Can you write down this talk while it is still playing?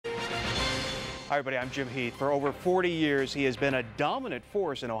Hi, everybody. I'm Jim Heath. For over 40 years, he has been a dominant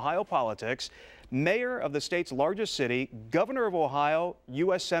force in Ohio politics, mayor of the state's largest city, governor of Ohio,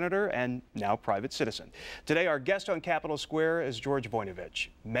 U.S. Senator, and now private citizen. Today, our guest on Capitol Square is George Voinovich.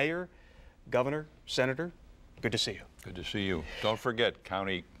 Mayor, governor, senator, good to see you. Good to see you. Don't forget,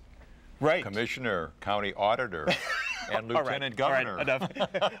 county commissioner, county auditor, and lieutenant governor. All right,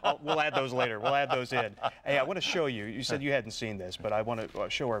 enough. We'll add those later. We'll add those in. Hey, I want to show you. You said you hadn't seen this, but I want to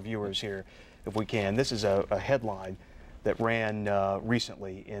show our viewers here, if we can. This is a headline that ran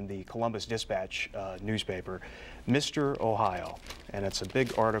recently in the Columbus Dispatch newspaper, Mr. Ohio. And it's a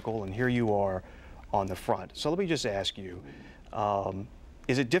big article, and here you are on the front. So let me just ask you,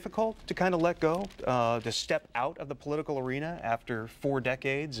 is it difficult to kind of let go, to step out of the political arena after 4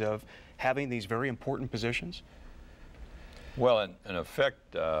 decades of having these very important positions? Well, in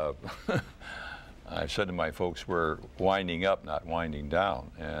effect, I've said to my folks, we're winding up, not winding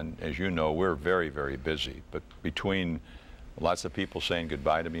down. And as you know, we're very, very busy. But between lots of people saying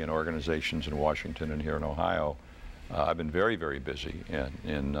goodbye to me in organizations in Washington and here in Ohio, I've been very, very busy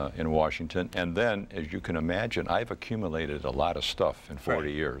in Washington. And then, as you can imagine, I've accumulated a lot of stuff in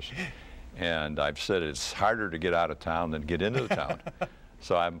 40 years. And I've said it's harder to get out of town than get into the town.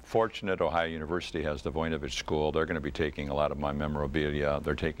 So I'm fortunate Ohio University has the Voinovich School. They're going to be taking a lot of my memorabilia.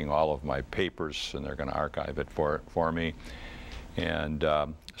 They're taking all of my papers, and they're going to archive it for me. And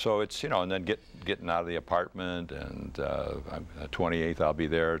so it's, you know, and then getting out of the apartment, and on the 28th I'll be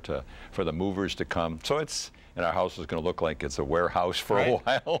there for the movers to come. So it's, and our house is going to look like it's a warehouse for a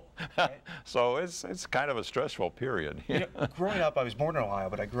while. So it's kind of a stressful period. You know, growing up, I was born in Ohio,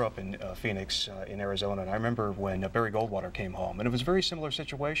 but I grew up in Phoenix, in Arizona, and I remember when Barry Goldwater came home, and it was a very similar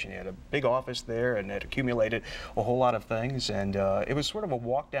situation. He had a big office there, and it accumulated a whole lot of things, and it was sort of a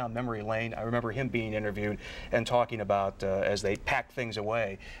walk down memory lane. I remember him being interviewed and talking about, as they packed things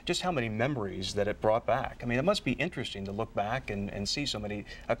away, just how many memories that it brought back. I mean, it must be interesting to look back and see so many,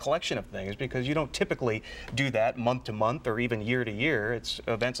 a collection of things, because you don't typically do that month to month or even year to year. It's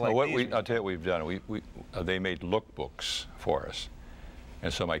events like these. I'll tell you what we've done. They made lookbooks for us.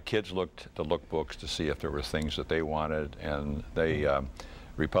 And so my kids looked at the lookbooks to see if there were things that they wanted. And they,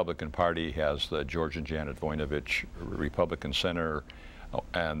 Republican Party has the George and Janet Voinovich Republican Center,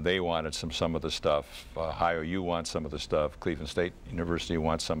 and they wanted some of the stuff. Ohio U wants some of the stuff. Cleveland State University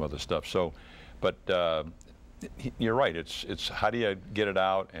wants some of the stuff. So, but you're right. It's how do you get it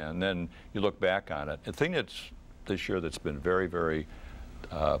out, and then you look back on it. The thing that's this year that's been very, very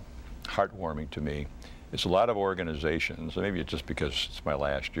heartwarming to me is a lot of organizations, maybe it's just because it's my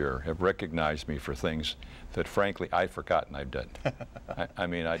last year, have recognized me for things that, frankly, I've forgotten I've done. I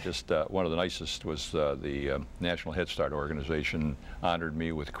mean, I just, one of the nicest was the National Head Start organization honored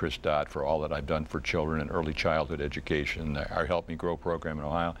me with Chris Dodd for all that I've done for children in early childhood education, our Help Me Grow program in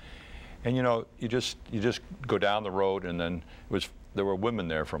Ohio. And you know, you just go down the road, and then there were women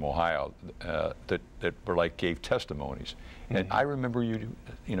there from Ohio that were like gave testimonies. And I remember you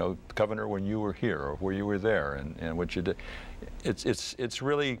know, Governor, when you were here or where you were there, and what you did. It's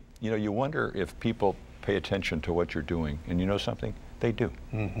really, you know, you wonder if people pay attention to what you're doing, and you know something, they do.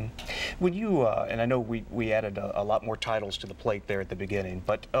 When you and I know we added a lot more titles to the plate there at the beginning,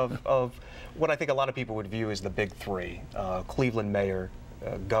 but of what I think a lot of people would view as the big three, Cleveland mayor,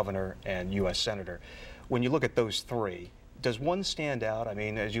 governor, and U.S. senator. When you look at those three, does one stand out? I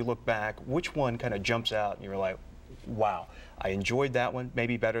mean, as you look back, which one kind of jumps out and you're like, wow, I enjoyed that one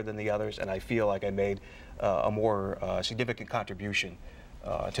maybe better than the others, and I feel like I made a more significant contribution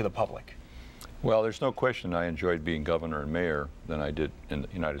to the public? Well, there's no question I enjoyed being governor and mayor than I did in the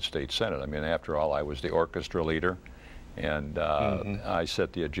United States Senate. I mean, after all, I was the orchestra leader, and I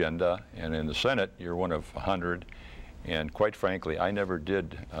set the agenda, and in the Senate, you're one of 100. And quite frankly, I never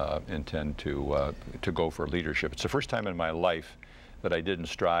did intend to go for leadership. It's the first time in my life that I didn't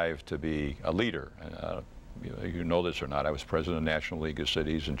strive to be a leader. You know this or not, I was president of the National League of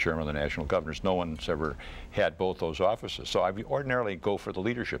Cities and chairman of the National Governors. No one's ever had both those offices. So I would ordinarily go for the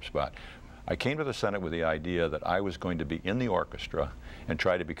leadership spot. I came to the Senate with the idea that I was going to be in the orchestra and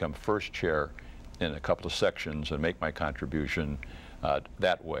try to become first chair in a couple of sections and make my contribution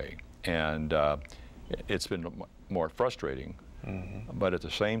that way. And it's been more frustrating, but at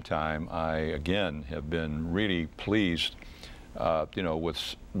the same time, I again have been really pleased, you know,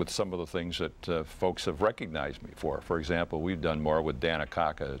 with some of the things that folks have recognized me for. For example, we've done more with Dana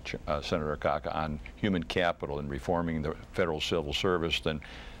Kaka, Senator Kaka, on human capital and reforming the federal civil service than,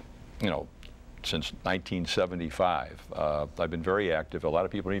 you know, since 1975. I've been very active. A lot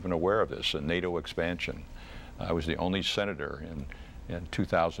of people aren't even aware of this. In NATO expansion, I was the only senator in in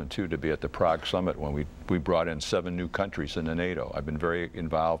 2002 to be at the Prague summit when we brought in 7 new countries into NATO. I've been very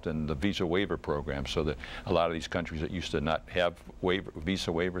involved in the visa waiver program, so that a lot of these countries that used to not have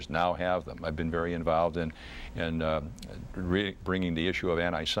visa waivers now have them. I've been very involved in bringing the issue of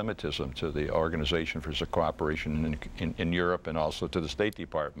anti-Semitism to the Organization for Cooperation in Europe and also to the State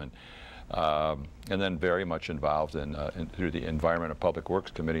Department. And then very much involved through the Environment and Public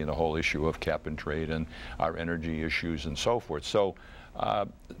Works Committee and the whole issue of cap and trade and our energy issues and so forth. So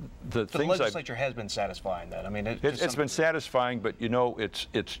the legislature has been satisfying that. I mean, it's been satisfying, but you know, it's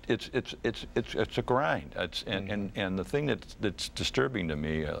a grind. And the thing that's disturbing to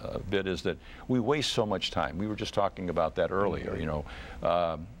me a bit is that we waste so much time. We were just talking about that earlier. You know,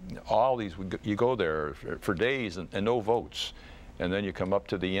 all these you go there for days and no votes. And then you come up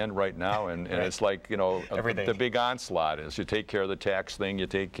to the end right now, and right. It's like, you know, the big onslaught is you take care of the tax thing, you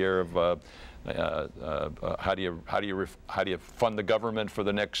take care of how do you fund the government for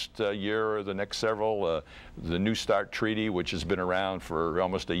the next year or the next several? The New START Treaty, which has been around for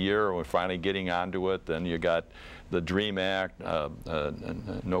almost a year, and we're finally getting onto it. Then you got the DREAM Act,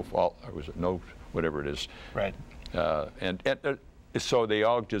 no fault, or was it no, whatever it is. Right. So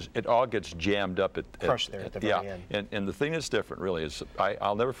it all gets jammed up at crushed there at the very end. And the thing that's different really is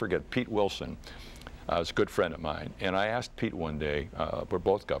I'll never forget Pete Wilson. Was a good friend of mine, and I asked Pete one day, we're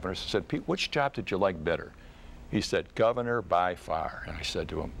both governors, I said, Pete, which job did you like better? He said, governor by far. And I said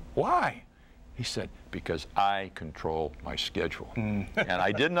to him, why? He said, because I control my schedule. And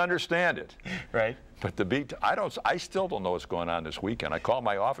I didn't understand it. Right. But I still don't know what's going on this weekend. I call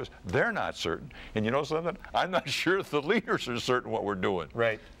my office, they're not certain. And you know something? I'm not sure if the leaders are certain what we're doing.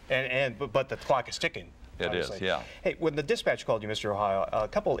 Right. But the clock is ticking. It obviously. Is, yeah. Hey, when the dispatch called you, Mr. Ohio, a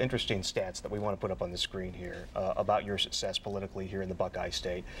couple interesting stats that we want to put up on the screen here about your success politically here in the Buckeye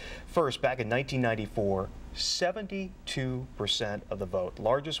State. First, back in 1994, 72% of the vote,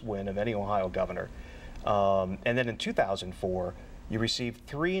 largest win of any Ohio governor. And then in 2004, you received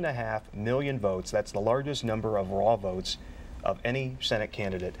 3.5 million votes. That's the largest number of raw votes of any Senate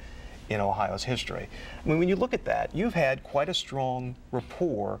candidate in Ohio's history. I mean, when you look at that, you've had quite a strong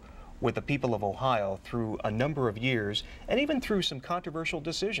rapport with the people of Ohio through a number of years, and even through some controversial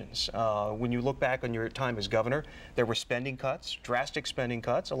decisions. When you look back on your time as governor, there were spending cuts, drastic spending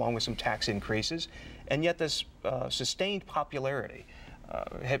cuts, along with some tax increases, and yet this sustained popularity.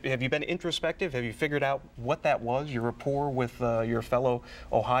 Have you been introspective? Have you figured out what that was, your rapport with your fellow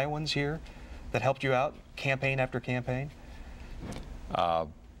Ohioans here that helped you out, campaign after campaign? Yeah,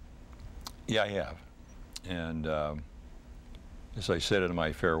 I have. And as I said in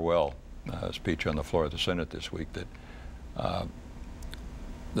my farewell speech on the floor of the Senate this week, that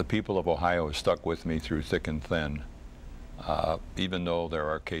the people of Ohio have stuck with me through thick and thin, even though there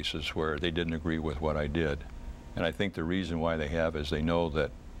are cases where they didn't agree with what I did. And I think the reason why they have is they know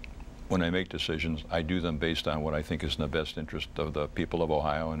that when I make decisions, I do them based on what I think is in the best interest of the people of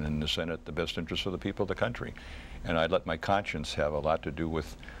Ohio, and in the Senate, the best interest of the people of the country. And I let my conscience have a lot to do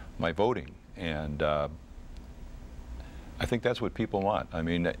with my voting. And I think that's what people want. I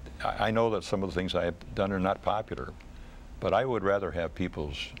mean, I know that some of the things I have done are not popular, but I would rather have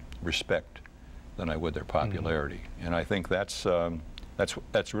people's respect than I would their popularity. And I think that's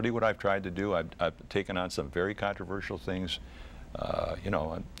really what I've tried to do. I've taken on some very controversial things. You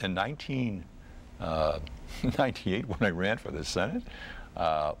know, in 1998, when I ran for the Senate,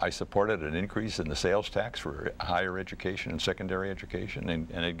 I supported an increase in the sales tax for higher education and secondary education,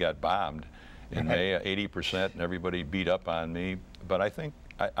 and it got bombed in May, 80%, and everybody beat up on me. But I think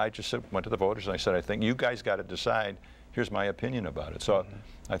I just went to the voters and I said, I think you guys got to decide. Here's my opinion about it. So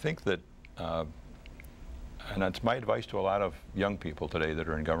I think that, and that's my advice to a lot of young people today that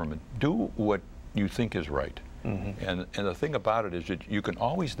are in government, do what you think is right. And the thing about it is that you can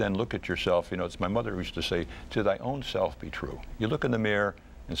always then look at yourself. You know, it's my mother who used to say, to thy own self be true. You look in the mirror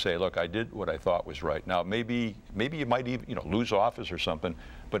and say, look, I did what I thought was right. Now, maybe you might even, you know, lose office or something,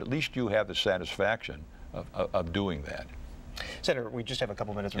 but at least you have the satisfaction of doing that. Senator, we just have a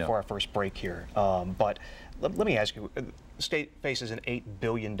couple minutes before our first break here, but let me ask you, the state faces an $8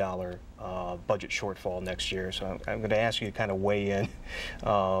 billion budget shortfall next year, so I'm going to ask you to kind of weigh in,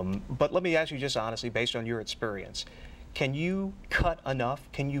 but let me ask you just honestly, based on your experience, can you cut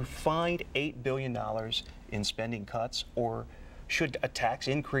enough? Can you find $8 billion in spending cuts, or should a tax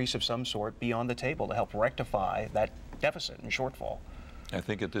increase of some sort be on the table to help rectify that deficit and shortfall? I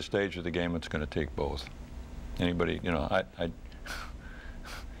think at this stage of the game, it's going to take both. Anybody, you know,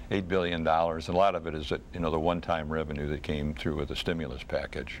 $8 billion, and a lot of it is that, you know, the one-time revenue that came through with the stimulus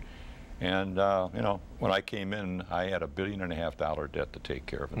package. And, you know, when I came in, I had $1.5 billion debt to take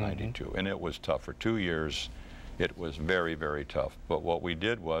care of in '92, and it was tough. For 2 years, It was very, very tough. But what we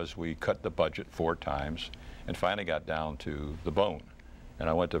did was we cut the budget 4 times and finally got down to the bone. And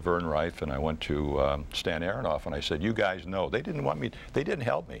I went to Vern Reif and I went to Stan Aronoff and I said, you guys know, they didn't want me, they didn't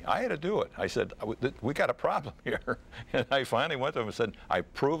help me. I had to do it. I said, we got a problem here. And I finally went to them and said,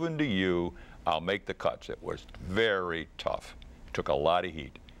 I've proven to you I'll make the cuts. It was very tough. It took a lot of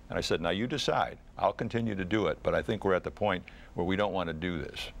heat. And I said, now you decide. I'll continue to do it, but I think we're at the point where we don't want to do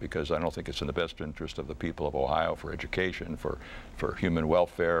this because I don't think it's in the best interest of the people of Ohio for education, for human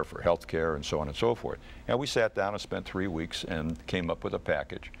welfare, for health care, and so on and so forth. And we sat down and spent 3 weeks and came up with a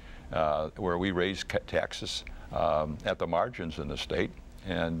package where we raised taxes at the margins in the state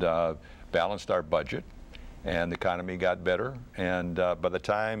and balanced our budget, and the economy got better. And by the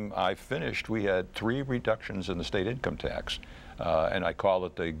time I finished, we had 3 reductions in the state income tax. And I call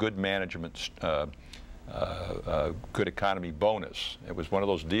it the good management, good economy bonus. It was one of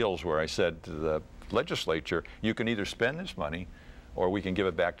those deals where I said to the legislature, you can either spend this money or we can give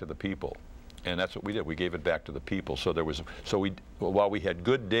it back to the people. And that's what we did. We gave it back to the people. So there was, while we had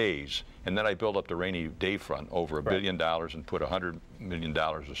good days, and then I built up the rainy day fund over $1 billion and put $100 million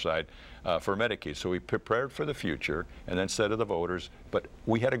aside for Medicaid. So we prepared for the future and then said to the voters, but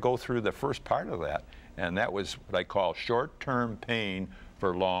we had to go through the first part of that. And that was what I call short-term pain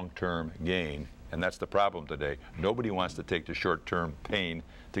for long-term gain. And that's the problem today. Nobody wants to take the short-term pain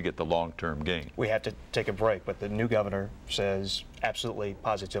to get the long-term gain. We have to take a break, but the new governor says absolutely,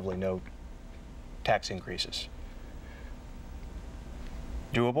 positively no tax increases.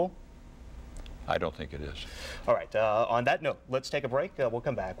 Doable? I don't think it is. All right. On that note, let's take a break. We'll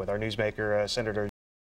come back with our newsmaker, Senator